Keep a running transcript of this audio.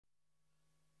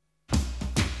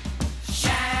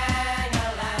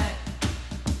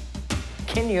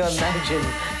Can you imagine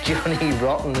Johnny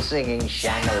Rotten singing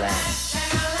Shang-a-Lang?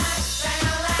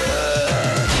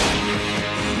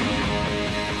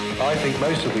 I think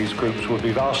most of these groups would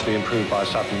be vastly improved by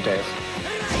sudden death.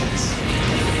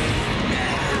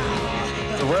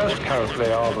 The worst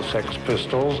currently are the Sex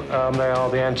Pistols. They are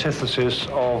the antithesis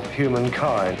of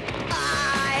humankind.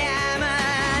 I am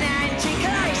an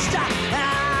anti-coaster.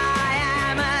 I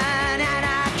am an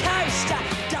anarchist.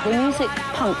 The music,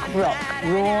 punk rock,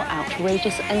 raw,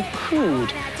 outrageous and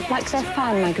crude, like their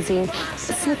fan magazine,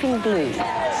 Slipping Blue.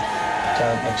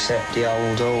 Don't accept the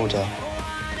old order.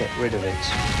 Get rid of it.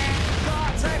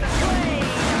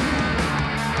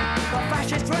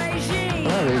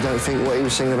 I really don't think what he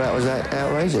was singing about was that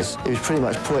outrageous. He was pretty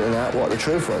much pointing out what the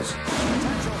truth was.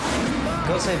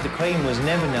 God Save the Queen was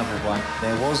never #1.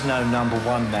 There was no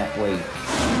 #1 that week.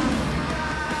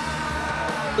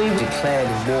 We declared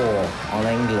war on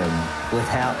England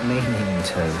without meaning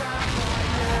to.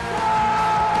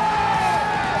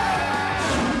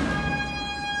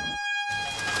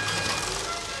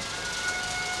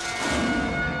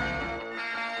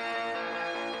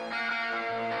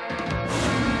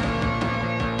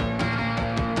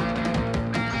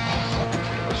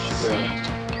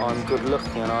 I'm good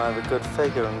looking and I have a good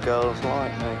figure and girls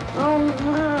like me. Oh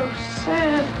no,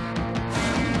 Sid!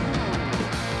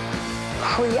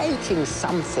 Creating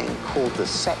something called the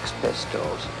Sex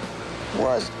Pistols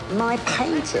was my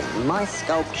painting, my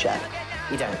sculpture.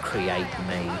 You don't create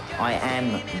me. I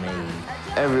am me.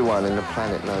 Everyone in the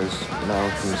planet knows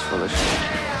Malcolm's full of shit.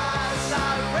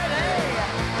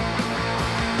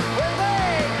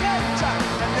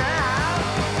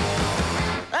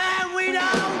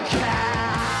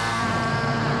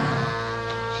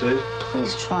 Sid?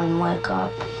 Please try and wake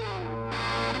up.